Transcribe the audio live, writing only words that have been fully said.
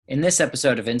In this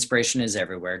episode of Inspiration is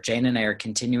Everywhere, Jane and I are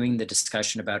continuing the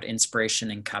discussion about inspiration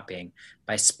and copying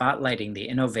by spotlighting the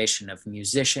innovation of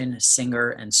musician,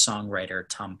 singer, and songwriter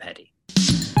Tom Petty.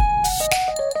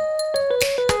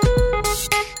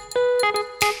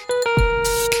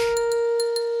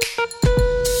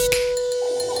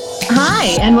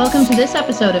 Hi, and welcome to this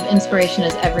episode of Inspiration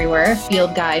is Everywhere, a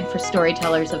field guide for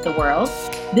storytellers of the world.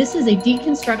 This is a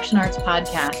deconstruction arts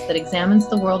podcast that examines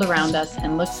the world around us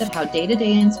and looks at how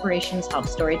day-to-day inspirations help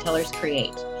storytellers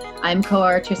create. I'm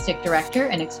co-artistic director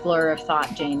and explorer of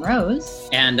thought, Jane Rose.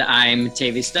 And I'm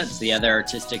Tavi, the other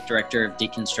artistic director of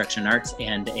Deconstruction Arts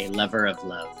and a lover of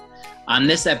love. On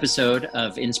this episode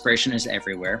of Inspiration is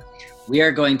Everywhere, we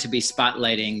are going to be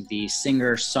spotlighting the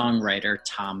singer-songwriter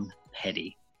Tom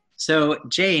Petty. So,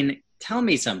 Jane, tell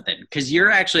me something, because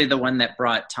you're actually the one that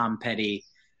brought Tom Petty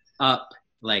up.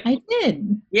 I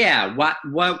did. Yeah. What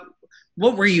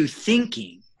were you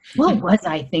thinking? What was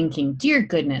I thinking? Dear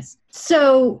goodness.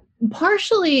 So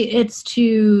partially it's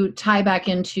to tie back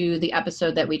into the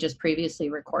episode that we just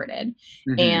previously recorded.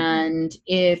 Mm-hmm. And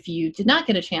if you did not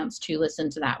get a chance to listen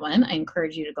to that one, I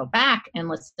encourage you to go back and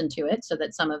listen to it so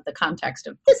that some of the context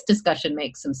of this discussion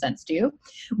makes some sense to you,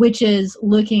 which is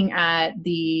looking at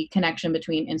the connection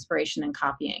between inspiration and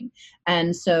copying.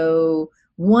 And so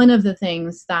one of the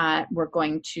things that we're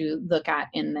going to look at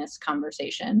in this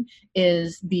conversation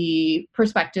is the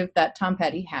perspective that Tom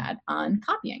Petty had on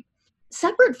copying.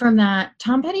 Separate from that,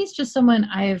 Tom Petty's just someone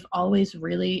I've always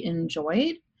really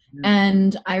enjoyed. Mm-hmm.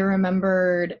 And I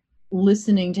remembered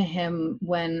listening to him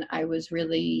when I was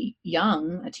really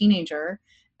young, a teenager,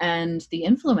 and the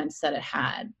influence that it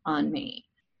had on me.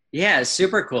 Yeah,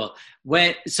 super cool.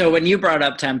 When you brought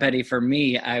up Tom Petty, for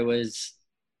me, I was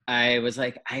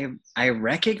like, I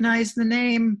recognize the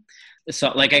name.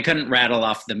 So like I couldn't rattle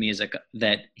off the music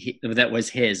that was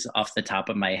his off the top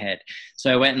of my head.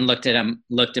 So I went and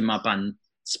looked him up on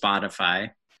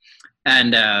Spotify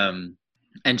and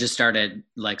just started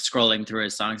like scrolling through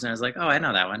his songs, and I was like, oh, I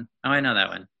know that one. Oh, I know that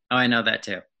one. Oh, I know that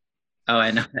too. Oh,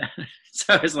 I know that.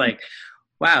 So I was like,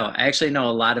 wow, I actually know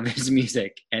a lot of his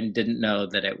music and didn't know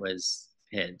that it was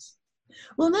his.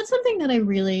 Well, that's something that I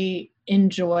really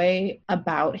enjoy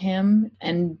about him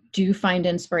and do find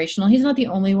inspirational. He's not the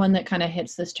only one that kind of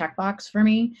hits this checkbox for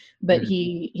me, but mm-hmm.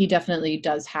 he definitely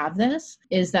does have this,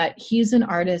 is that he's an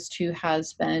artist who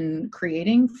has been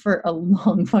creating for a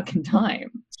long fucking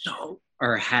time.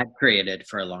 Or had created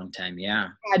for a long time, yeah.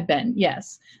 Had been,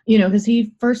 yes. Because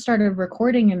he first started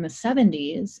recording in the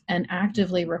 70s and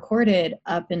actively recorded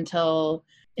up until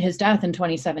his death in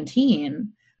 2017.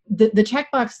 The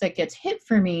checkbox that gets hit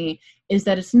for me is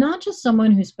that it's not just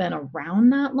someone who's been around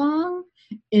that long,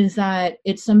 is that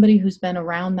it's somebody who's been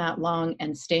around that long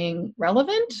and staying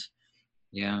relevant.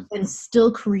 Yeah. And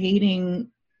still creating,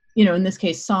 in this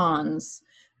case, songs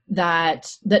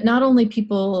that not only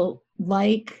people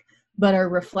like, but are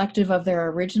reflective of their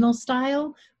original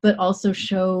style, but also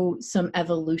show some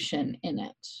evolution in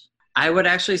it. I would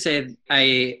actually say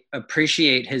I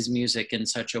appreciate his music in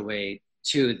such a way,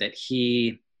 too, that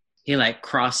he like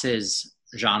crosses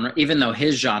genre, even though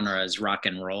his genre is rock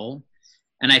and roll.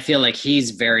 And I feel like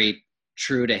he's very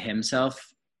true to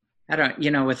himself.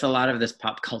 With a lot of this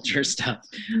pop culture stuff,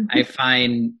 I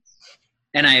find,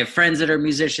 and I have friends that are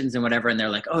musicians and whatever, and they're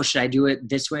like, oh, should I do it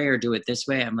this way or do it this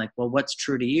way? I'm like, well, what's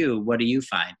true to you? What do you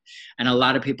find? And a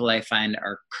lot of people I find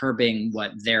are curbing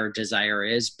what their desire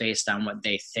is based on what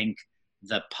they think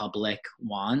the public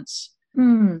wants.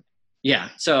 Mm. Yeah.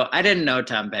 So I didn't know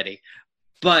Tom Petty,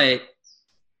 but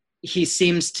he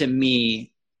seems to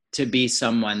me to be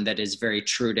someone that is very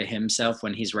true to himself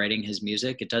when he's writing his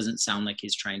music. It doesn't sound like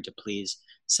he's trying to please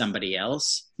somebody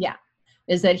else. Yeah.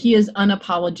 Is that he is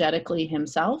unapologetically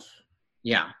himself.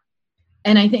 Yeah.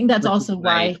 And I think that's also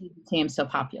why he became so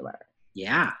popular.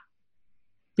 Yeah.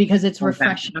 Because it's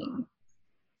refreshing.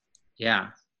 Yeah.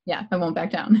 Yeah. I won't back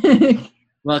down.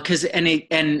 Well, because, and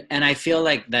I feel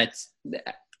like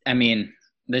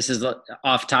this is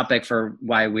off topic for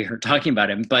why we are talking about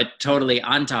him, but totally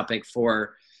on topic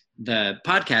for the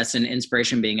podcast and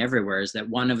inspiration being everywhere, is that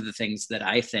one of the things that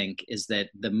I think is that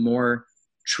the more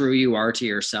true you are to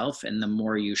yourself and the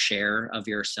more you share of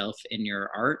yourself in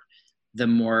your art, the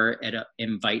more it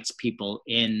invites people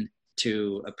in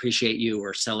to appreciate you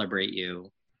or celebrate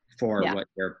you for what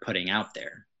you're putting out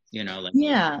there,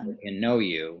 and know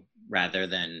you rather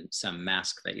than some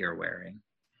mask that you're wearing.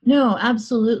 No,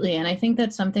 absolutely. And I think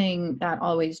that's something that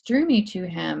always drew me to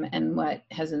him and what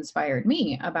has inspired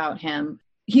me about him.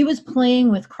 He was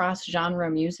playing with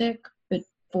cross-genre music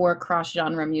before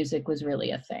cross-genre music was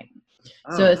really a thing.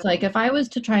 So Oh. it's like, if I was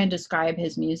to try and describe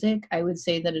his music, I would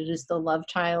say that it is the love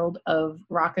child of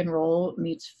rock and roll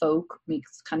meets folk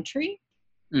meets country.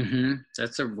 Mm-hmm.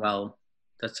 That's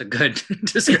a good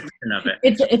description of it.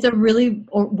 It's a really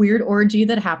weird orgy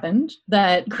that happened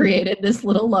that created this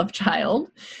little love child.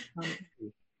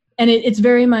 And it's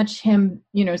very much him,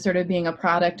 sort of being a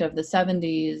product of the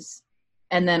 70s.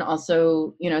 And then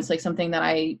also, it's like something that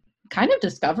I kind of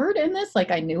discovered in this,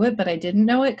 like I knew it, but I didn't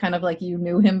know it, kind of like you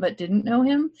knew him, but didn't know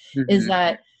him, is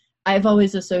that I've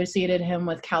always associated him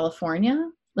with California,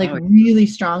 like really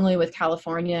strongly with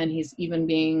California. And he's even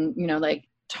being, like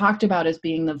talked about as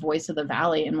being the voice of the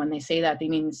Valley. And when they say that, they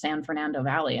mean San Fernando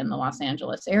Valley in the Los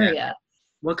Angeles area. Yeah.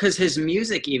 Well, because his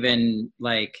music even,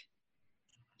 like,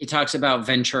 he talks about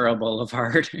Ventura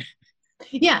Boulevard.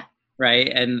 Yeah. Right.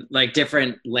 And like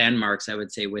different landmarks, I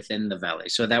would say, within the Valley.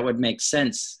 So that would make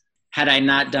sense. Had I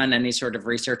not done any sort of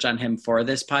research on him for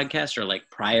this podcast or like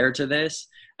prior to this,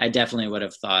 I definitely would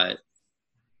have thought,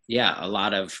 yeah, a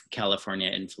lot of California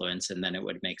influence. And then it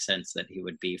would make sense that he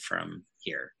would be from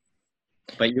here.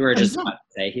 But you were just about to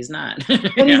say he's not.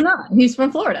 But he's not. He's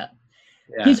from Florida.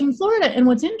 Yeah. He's from Florida. And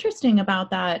what's interesting about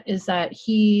that is that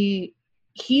he's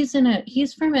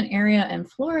from an area in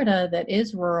Florida that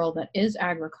is rural, that is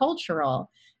agricultural.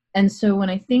 And so when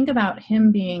I think about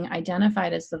him being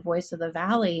identified as the voice of the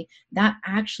Valley, that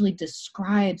actually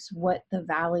describes what the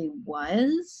Valley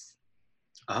was.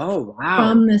 Oh, wow.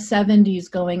 From the 70s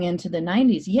going into the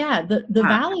 90s. Yeah, the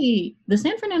Valley, the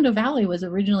San Fernando Valley was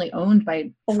originally owned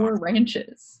by 4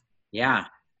 ranches. Yeah.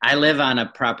 I live on a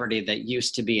property that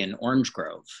used to be an orange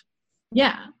grove.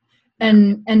 Yeah.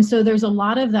 And so there's a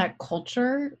lot of that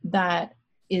culture that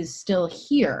is still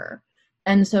here.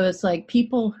 And so it's like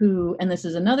people who, and this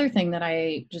is another thing that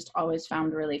I just always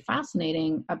found really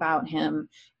fascinating about him,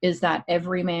 is that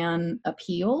everyman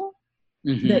appeal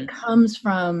that comes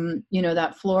from,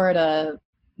 that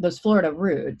those Florida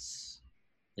roots.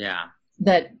 Yeah.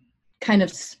 That kind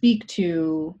of speak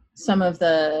to some of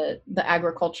the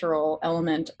agricultural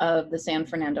element of the San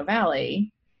Fernando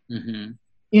Valley,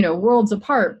 worlds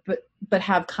apart, but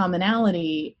have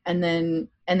commonality. And then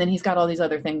he's got all these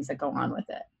other things that go on with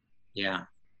it. Yeah.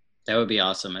 That would be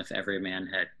awesome if every man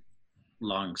had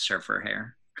long surfer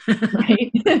hair.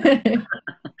 Right.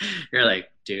 You're like,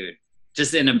 dude,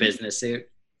 just in a business suit,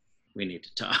 we need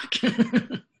to talk.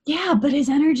 Yeah, but his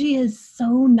energy is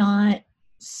so not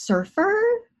surfer.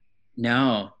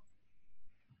 No.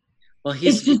 Well,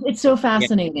 it's so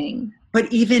fascinating. Yeah.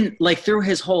 But even like through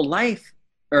his whole life,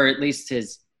 or at least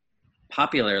his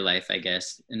popular life, I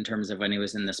guess, in terms of when he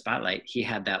was in the spotlight, he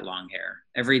had that long hair.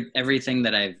 Everything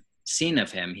that I've seen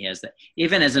of him, he has that.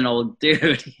 Even as an old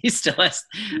dude, he still has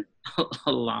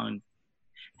a long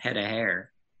head of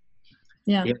hair.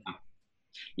 Yeah.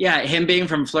 Yeah, him being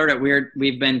from Florida,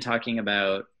 we've been talking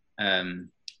about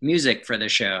music for the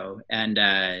show.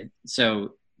 And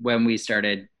so when we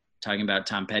started talking about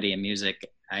Tom Petty and music,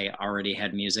 I already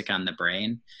had music on the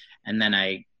brain. And then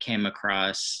I came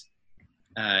across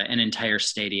an entire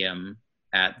stadium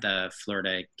at the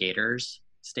Florida Gators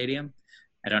Stadium.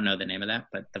 I don't know the name of that,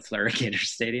 but the Florida Gators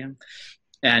Stadium.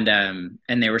 And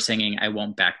they were singing "I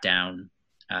Won't Back Down"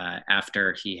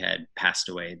 after he had passed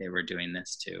away. They were doing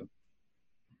this to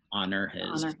honor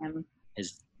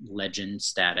his legend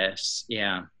status.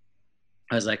 Yeah.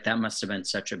 I was like, that must have been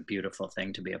such a beautiful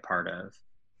thing to be a part of.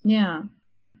 Yeah.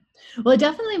 Well, I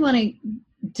definitely want to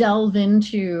delve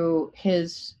into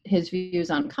his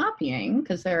views on copying,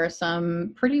 because there are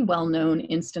some pretty well-known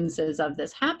instances of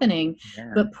this happening.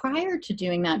 Yeah. But prior to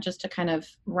doing that, just to kind of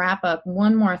wrap up,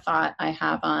 one more thought I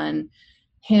have on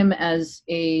him as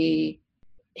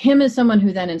someone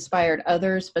who then inspired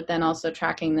others, but then also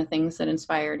tracking the things that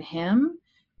inspired him.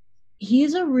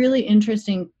 He's a really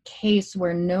interesting case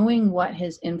where, knowing what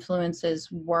his influences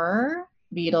were,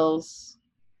 Beatles,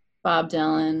 Bob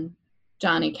Dylan,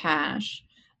 Johnny Cash,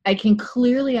 I can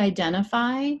clearly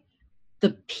identify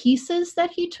the pieces that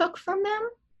he took from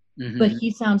them, but he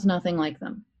sounds nothing like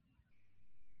them.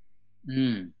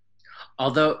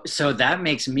 Although, so that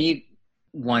makes me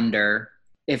wonder,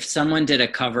 if someone did a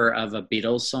cover of a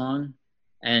Beatles song,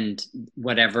 and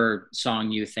whatever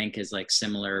song you think is like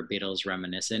similar Beatles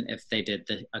reminiscent, if they did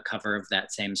a cover of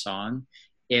that same song,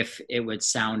 if it would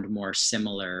sound more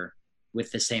similar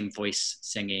with the same voice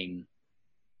singing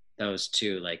those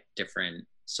two like different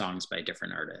songs by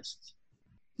different artists.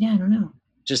 Yeah, I don't know.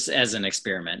 Just as an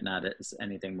experiment, not as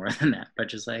anything more than that, but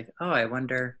just like, oh, I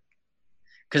wonder.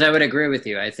 Because I would agree with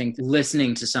you. I think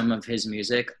listening to some of his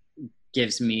music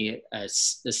gives me a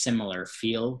similar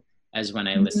feel as when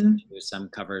I listen to some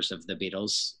covers of the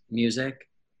Beatles music.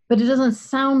 But it doesn't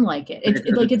sound like it. It's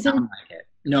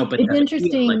No, but It's the feel, like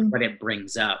interesting. what it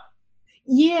brings up.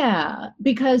 Yeah,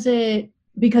 because it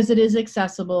is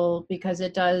accessible, because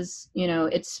it does,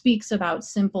 it speaks about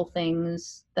simple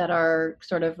things that are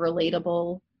sort of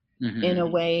relatable in Hmm. a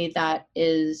way that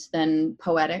is then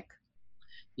poetic.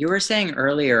 You were saying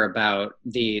earlier about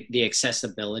the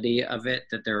accessibility of it,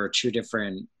 that there are two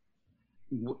different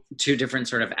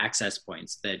sort of access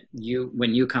points, that you,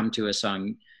 when you come to a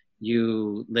song,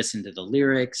 you listen to the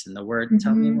lyrics and the word.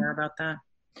 Tell me Hmm. more about that.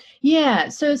 Yeah,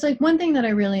 so it's like one thing that I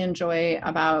really enjoy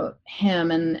about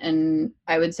him, and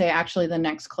I would say actually the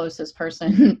next closest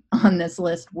person on this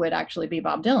list would actually be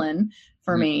Bob Dylan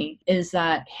for Mm, me, is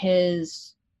that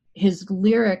his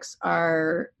lyrics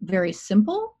are very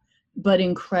simple but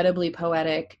incredibly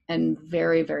poetic and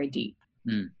very, very deep.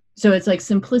 mm, So it's like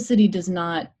simplicity does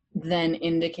not then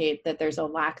indicate that there's a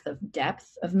lack of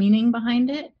depth of meaning behind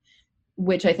it,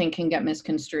 which I think can get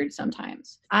misconstrued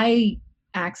sometimes. I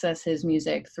access his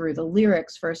music through the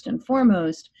lyrics first and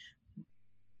foremost,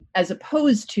 as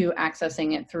opposed to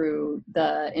accessing it through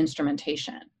the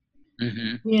instrumentation.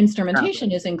 mm-hmm. The instrumentation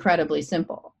Probably. is incredibly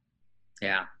simple.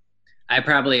 Yeah. I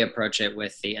probably approach it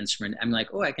with the instrument. I'm like,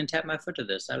 oh, I can tap my foot to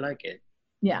this. I like it.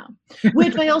 Yeah.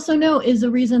 Which I also know is the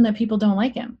reason that people don't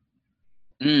like him.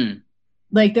 Mm,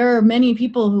 Like there are many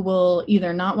people who will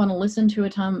either not want to listen to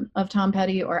Tom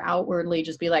Petty or outwardly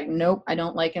just be like, nope, I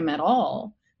don't like him at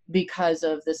all because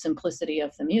of the simplicity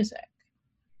of the music.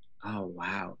 oh,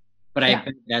 wow. But I Yeah.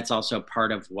 think that's also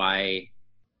part of why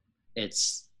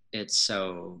it's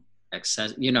so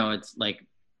it's like,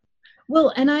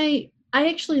 Well, and I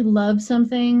actually love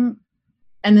something,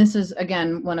 and this is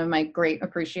again one of my great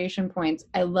appreciation points.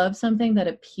 I love something that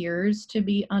appears to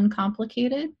be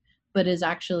uncomplicated but is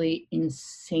actually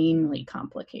insanely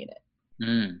complicated.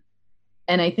 mm,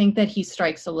 And I think that he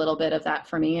strikes a little bit of that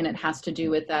for me, and it has to do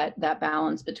with that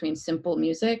balance between simple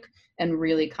music and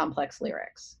really complex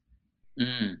lyrics.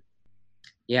 mm.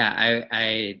 Yeah,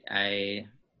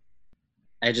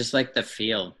 I just like the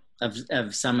feel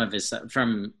of some of his,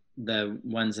 from the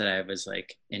ones that I was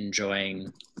like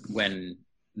enjoying when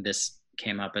this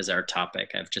came up as our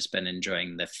topic. I've just been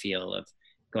enjoying the feel of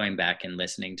going back and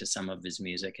listening to some of his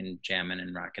music and jamming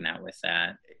and rocking out with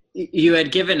that. You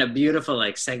had given a beautiful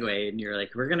like segue, and you're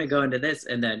like, we're gonna go into this,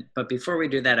 and then, but before we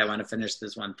do that, I want to finish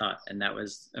this one thought, and that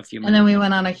was a few And then minutes. we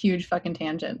went on a huge fucking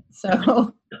tangent.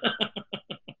 So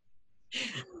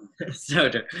So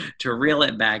to reel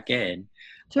it back in,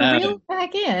 to uh, reel it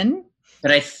back in,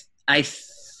 but I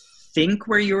think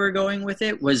where you were going with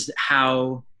it was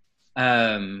how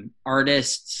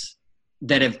artists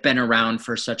that have been around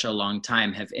for such a long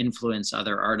time have influenced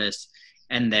other artists,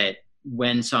 and that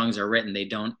when songs are written, they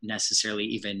don't necessarily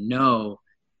even know,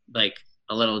 like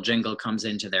a little jingle comes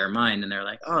into their mind and they're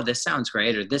like, oh, this sounds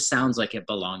great, or this sounds like it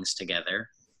belongs together.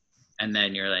 And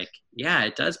then you're like, yeah,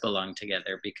 it does belong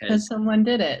together because someone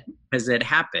did it. because it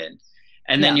happened.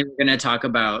 And then Yeah. you're going to talk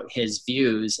about his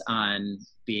views on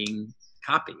being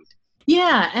copied.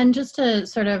 Yeah, and just to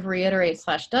sort of reiterate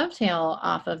slash dovetail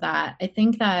off of that, I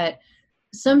think that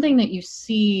something that you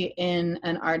see in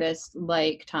an artist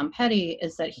like Tom Petty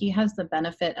is that he has the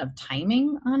benefit of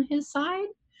timing on his side,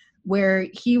 where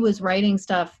he was writing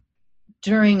stuff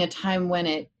during a time when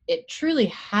it truly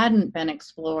hadn't been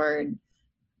explored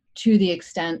to the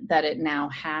extent that it now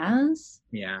has.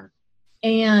 Yeah.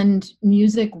 And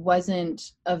music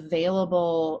wasn't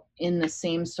available in the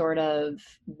same sort of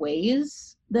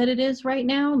ways that it is right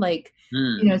now. Like,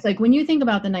 Mm, it's like when you think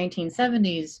about the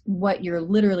 1970s, what you're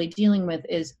literally dealing with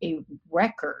is a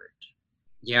record.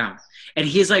 yeah. And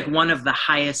he's like one of the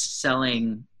highest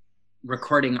selling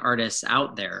recording artists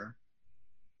out there,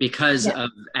 because Yeah. of,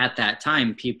 at that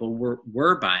time, people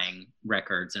were buying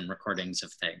records and recordings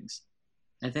of things.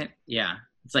 I think, yeah.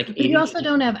 It's like But you also 80.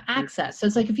 don't have access. So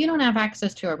it's like if you don't have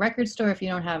access to a record store, if you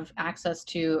don't have access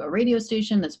to a radio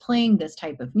station that's playing this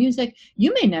type of music,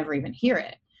 you may never even hear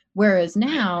it. Whereas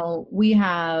now we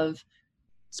have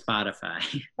Spotify.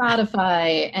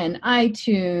 Spotify and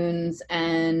iTunes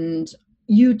and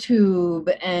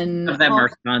YouTube and Of them all, are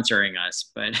sponsoring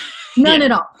us, but none yeah.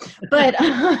 at all.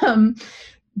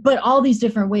 But all these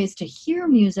different ways to hear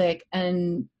music,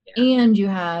 Yeah. and you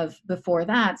have before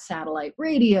that satellite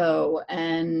radio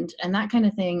and that kind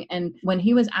of thing. And when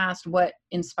he was asked what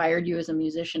inspired you as a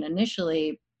musician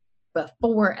initially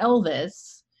before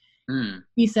Elvis, Mm,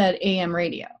 he said AM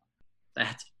radio.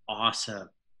 that's awesome.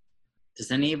 Does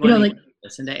You know, anyone even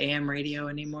listen to AM radio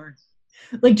anymore?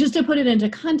 like just to put it into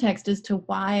context as to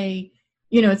why,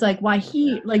 it's like why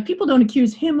he, like, people don't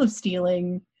accuse him of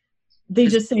stealing. They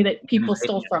Because just say that AM people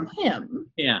stole radio. from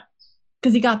him Yeah.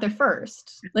 because he got there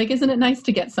first. Like, isn't it nice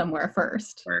to get somewhere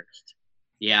first? First.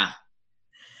 Yeah.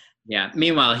 Yeah.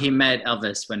 Meanwhile, he met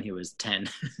Elvis when he was 10.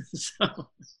 So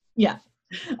Yeah.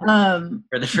 for the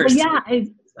But first yeah,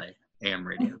 like AM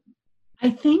radio. I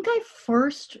think I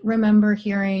first remember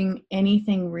hearing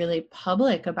anything really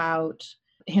public about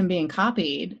him being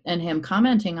copied and him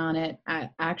commenting on it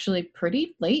actually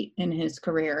pretty late in his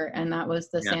career, and that was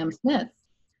the Yeah. Sam Smith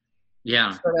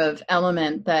Yeah. sort of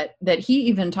element that he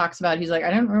even talks about. He's like, I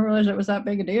didn't realize it was that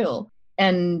big a deal.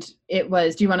 And it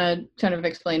was, do you want to kind of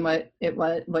explain what it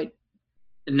was?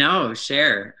 No,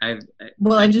 share.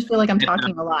 Well, I just feel like I'm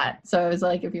talking a lot. So I was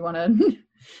like, if you want to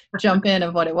jump in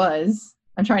of what it was,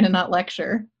 I'm trying to not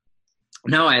lecture.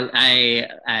 No,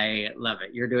 I love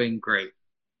it. You're doing great.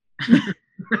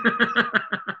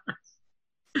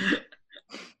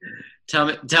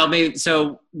 Tell me.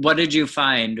 So, what did you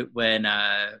find when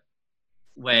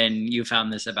you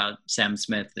found this about Sam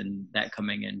Smith and that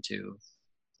coming into?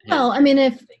 Well, I mean,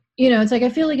 if it's like I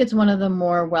feel like it's one of the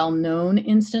more well-known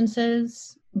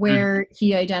instances where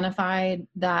he identified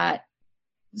that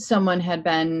someone had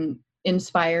been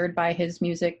inspired by his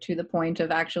music to the point of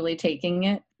actually taking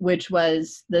it, which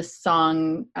was this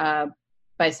song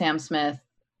by Sam Smith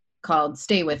called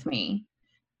 "Stay With Me."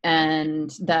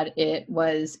 And that it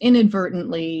was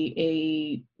inadvertently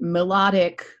a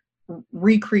melodic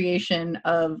recreation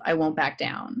of I Won't Back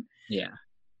Down. Yeah.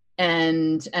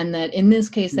 And that in this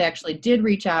case, they actually did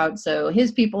reach out. So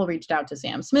his people reached out to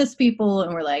Sam Smith's people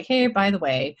and were like, hey, by the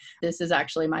way, this is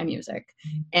actually my music.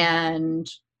 And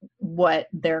what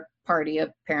their party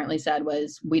apparently said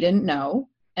was, we didn't know.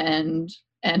 And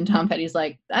Tom Petty's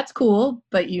like, that's cool,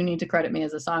 but you need to credit me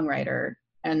as a songwriter.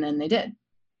 And then they did.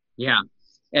 Yeah.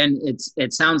 And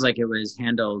it sounds like it was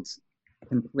handled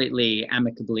completely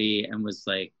amicably and was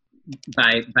like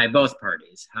by both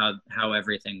parties, how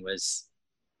everything was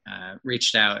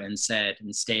reached out and said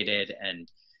and stated, and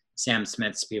Sam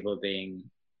Smith's people being,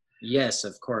 yes,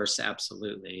 of course,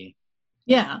 absolutely.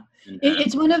 Yeah. And,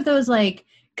 it's one of those, like,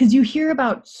 because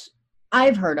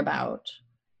I've heard about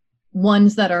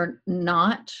ones that are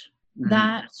not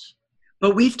that.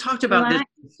 But we've talked about this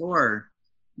before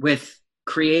with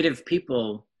creative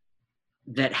people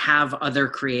that have other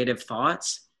creative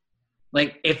thoughts.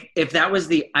 Like if that was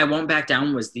the I Won't Back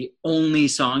Down was the only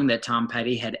song that Tom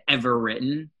Petty had ever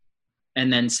written,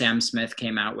 and then Sam Smith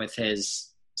came out with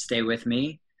his Stay With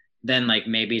Me, then like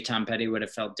maybe Tom Petty would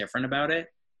have felt different about it.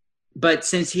 But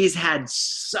since he's had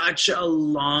such a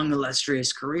long,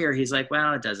 illustrious career, he's like,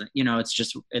 well, it doesn't, it's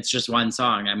just one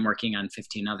song. I'm working on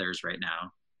 15 others right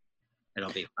now.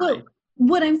 It'll be fine. Well,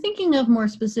 what I'm thinking of more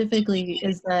specifically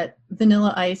is that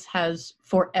Vanilla Ice has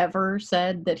forever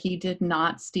said that he did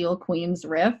not steal Queen's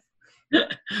riff.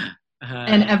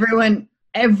 And everyone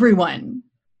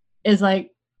is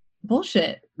like,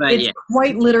 bullshit. It's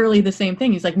quite literally the same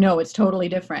thing. He's like, no, it's totally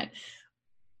different.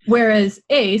 Whereas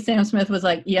Sam Smith was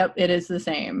like, yep, it is the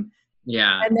same.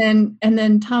 Yeah. And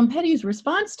then Tom Petty's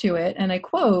response to it, and I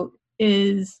quote,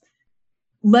 is,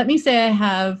 let me say I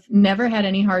have never had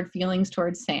any hard feelings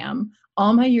towards Sam.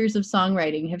 All my years of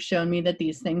songwriting have shown me that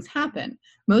these things happen.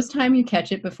 Most time you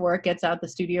catch it before it gets out the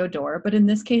studio door, but in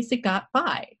this case it got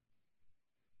by.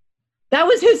 That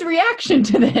was his reaction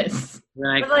to this.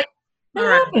 Like it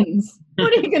happens.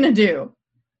 What are you going to do?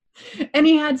 And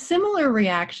he had similar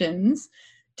reactions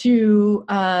to,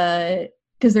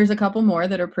 because there's a couple more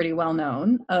that are pretty well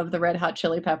known, of the Red Hot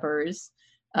Chili Peppers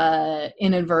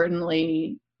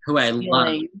inadvertently who I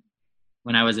loved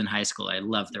when I was in high school. I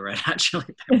loved the Red Hot Chili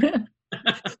Peppers.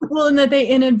 Well, and that they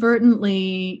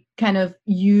inadvertently kind of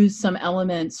use some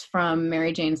elements from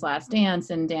Mary Jane's Last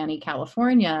Dance and Danny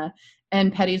California,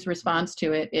 and Petty's response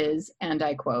to it is, and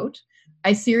I quote,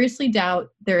 I seriously doubt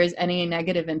there is any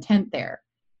negative intent there,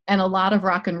 and a lot of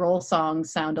rock and roll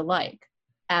songs sound alike.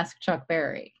 Ask Chuck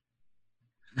Berry.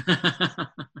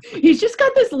 He's just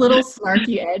got this little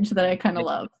snarky edge that I kind of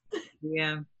love.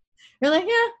 Yeah. You're like,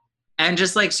 yeah. And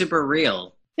just like super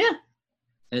real. Yeah.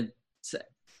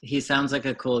 He sounds like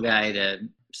a cool guy to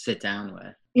sit down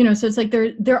with. So it's like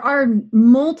there are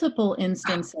multiple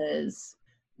instances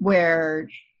where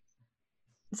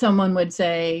someone would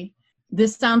say,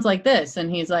 this sounds like this. And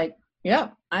he's like, yeah,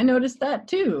 I noticed that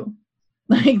too.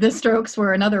 Like the Strokes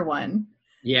were another one.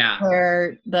 Yeah.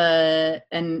 Where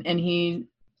he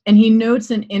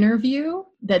notes an interview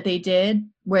that they did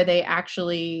where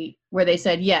they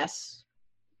said, yes,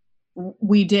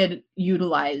 we did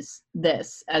utilize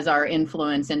this as our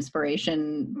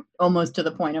inspiration, almost to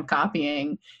the point of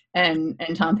copying. And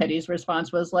Tom Petty's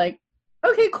response was like,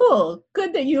 okay, cool.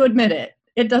 Good that you admit it.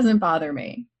 It doesn't bother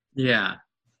me. Yeah.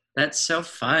 That's so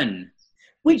fun.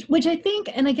 Which I think,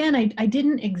 and again, I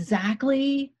didn't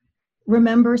exactly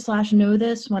remember/know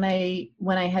this when I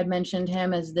had mentioned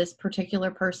him as this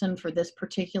particular person for this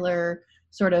particular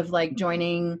sort of like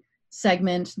joining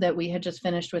segment that we had just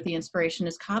finished with the inspiration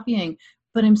is copying.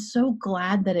 But I'm so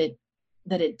glad that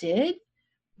it did,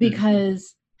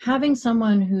 because having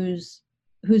someone whose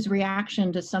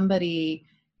reaction to somebody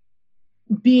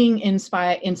being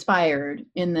inspired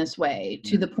in this way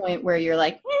to the point where you're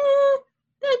like,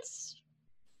 that's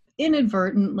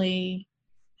inadvertently.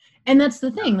 And that's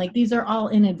the thing, like these are all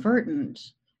inadvertent.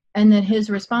 And that his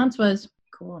response was,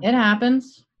 cool, it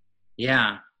happens.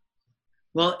 Yeah.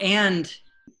 Well, and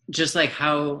just like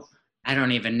how, I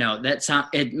don't even know,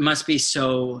 it must be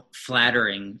so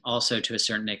flattering also to a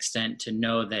certain extent to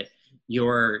know that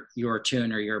your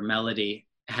tune or your melody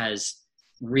has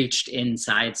reached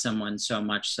inside someone so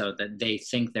much so that they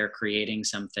think they're creating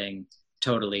something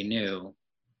totally new.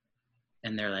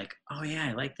 And they're like, oh yeah,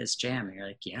 I like this jam. And you're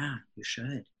like, yeah, you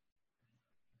should.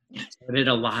 So did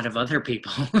a lot of other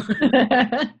people.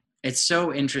 It's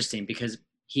so interesting because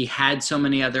he had so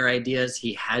many other ideas.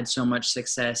 He had so much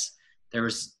success.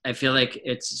 I feel like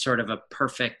it's sort of a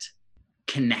perfect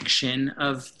connection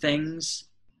of things.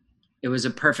 It was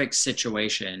a perfect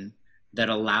situation that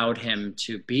allowed him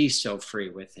to be so free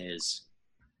with his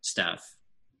stuff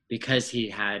because he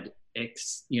had,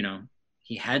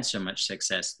 he had so much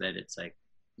success that it's like,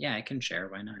 yeah, I can share.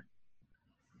 Why not?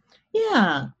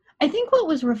 Yeah. I think what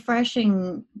was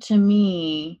refreshing to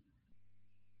me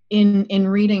in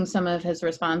reading some of his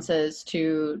responses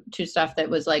to stuff that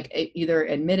was like either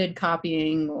admitted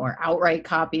copying or outright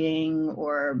copying,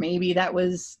 or maybe that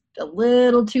was a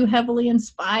little too heavily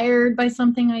inspired by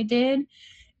something I did,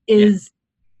 is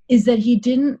that he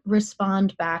didn't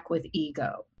respond back with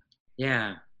ego.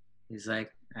 Yeah. He's like,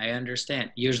 I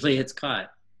understand. Usually it's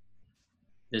caught.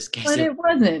 This case, but it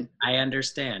wasn't. I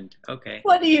understand. Okay.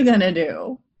 What are you gonna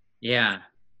do? Yeah.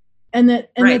 And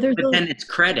that but then it's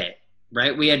credit,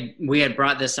 right? We had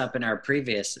brought this up in our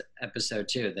previous episode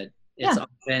too, that it's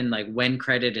often like when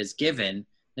credit is given,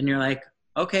 then you're like,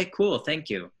 okay, cool, thank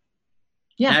you.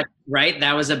 Yeah.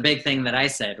 That was a big thing that I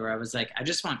said, where I was like, I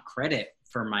just want credit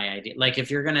for my idea. Like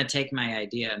if you're gonna take my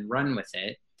idea and run with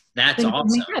it, that's awesome.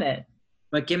 Give me credit.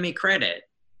 But give me credit.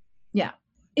 Yeah.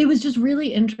 It was just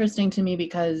really interesting to me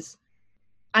because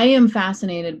I am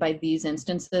fascinated by these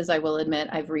instances. I will admit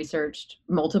I've researched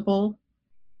multiple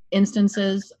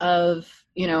instances of,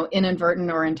 inadvertent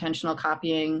or intentional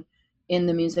copying in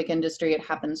the music industry. It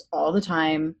happens all the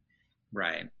time.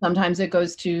 Right. Sometimes it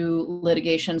goes to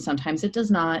litigation. Sometimes it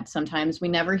does not. Sometimes we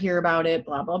never hear about it,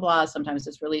 blah, blah, blah. Sometimes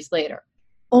it's released later.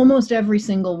 Almost every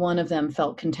single one of them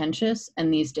felt contentious,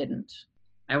 and these didn't.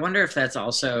 I wonder if that's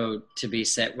also to be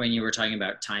set when you were talking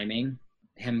about timing,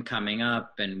 him coming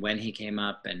up and when he came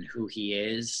up and who he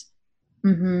is.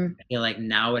 Mm-hmm. I feel like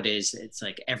nowadays it's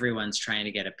like everyone's trying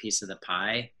to get a piece of the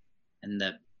pie, and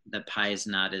the pie is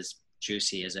not as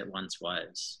juicy as it once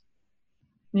was.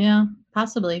 Yeah,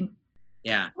 possibly.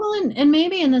 Yeah. Well, and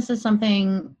maybe, and this is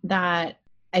something that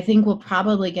I think we'll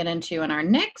probably get into in our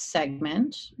next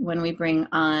segment when we bring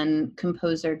on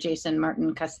composer Jason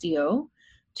Martin Castillo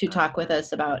to talk with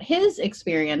us about his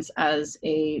experience as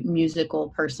a musical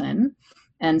person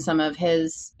and some of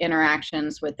his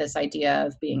interactions with this idea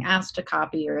of being asked to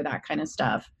copy or that kind of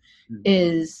stuff. Mm-hmm.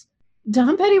 Is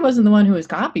Tom Petty wasn't the one who was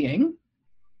copying.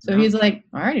 So he's like,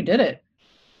 I already did it.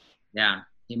 Yeah.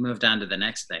 He moved on to the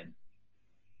next thing.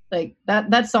 Like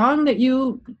that song that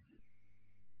you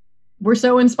were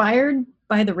so inspired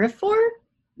by the riff for,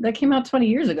 that came out 20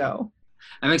 years ago.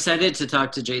 I'm excited to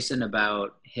talk to Jason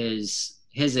about his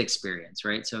experience,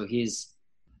 right? So he's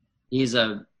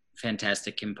a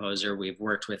fantastic composer. We've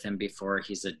worked with him before.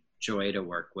 He's a joy to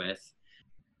work with.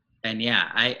 And yeah,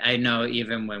 I know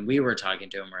even when we were talking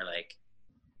to him,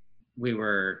 we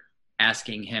were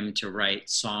asking him to write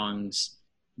songs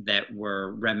that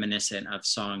were reminiscent of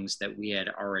songs that we had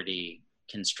already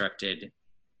constructed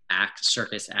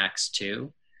circus acts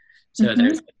to. So mm-hmm.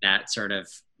 There's that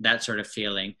sort of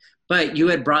feeling. But you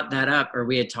had brought that up, or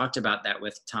we had talked about that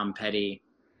with Tom Petty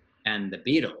and the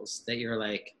Beatles, that you're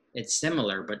like, it's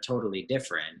similar but totally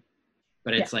different,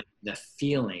 but it's like the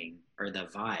feeling or the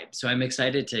vibe. So I'm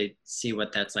excited to see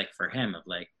what that's like for him, of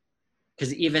like,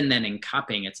 because even then in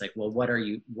copying, it's like, well, what are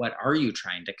you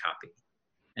trying to copy?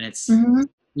 And it's mm-hmm.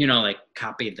 Like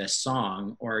copy the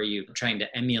song, or are you trying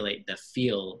to emulate the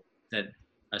feel that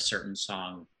a certain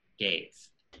song gave?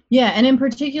 Yeah, and in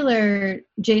particular,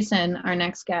 Jason, our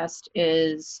next guest,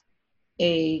 is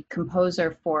a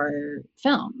composer for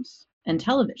films and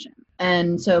television.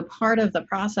 And so part of the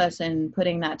process in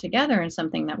putting that together, and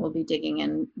something that we'll be digging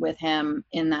in with him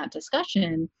in that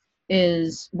discussion,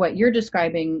 is what you're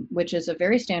describing, which is a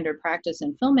very standard practice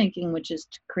in filmmaking, which is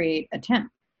to create a temp.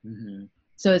 Mm-hmm.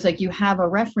 So it's like you have a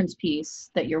reference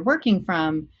piece that you're working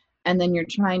from, and then you're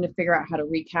trying to figure out how to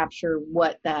recapture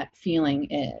what that feeling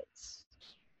is.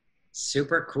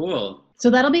 Super cool. So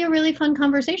that'll be a really fun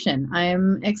conversation.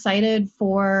 I'm excited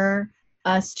for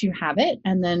us to have it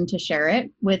and then to share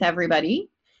it with everybody.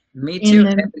 Me too. I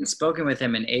haven't spoken with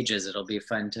him in ages. It'll be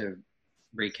fun to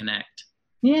reconnect.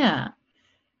 Yeah.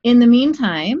 In the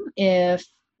meantime, if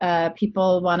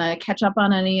people want to catch up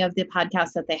on any of the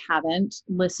podcasts that they haven't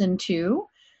listened to,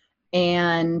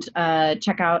 and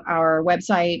check out our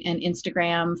website and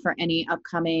Instagram for any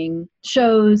upcoming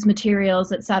shows,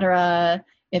 materials, etc.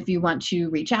 If you want to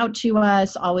reach out to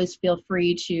us, always feel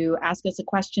free to ask us a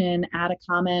question, add a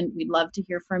comment. We'd love to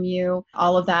hear from you.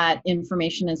 All of that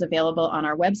information is available on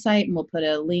our website, and we'll put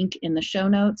a link in the show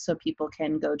notes so people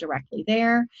can go directly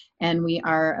there. And we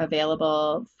are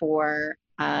available for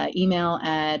email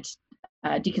at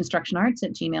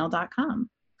deconstructionarts@gmail.com.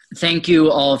 Thank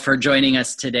you all for joining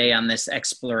us today on this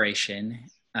exploration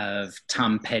of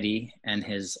Tom Petty and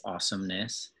his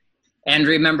awesomeness. And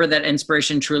remember that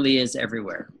inspiration truly is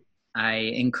everywhere. I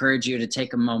encourage you to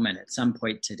take a moment at some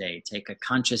point today, take a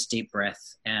conscious deep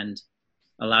breath, and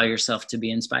allow yourself to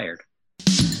be inspired.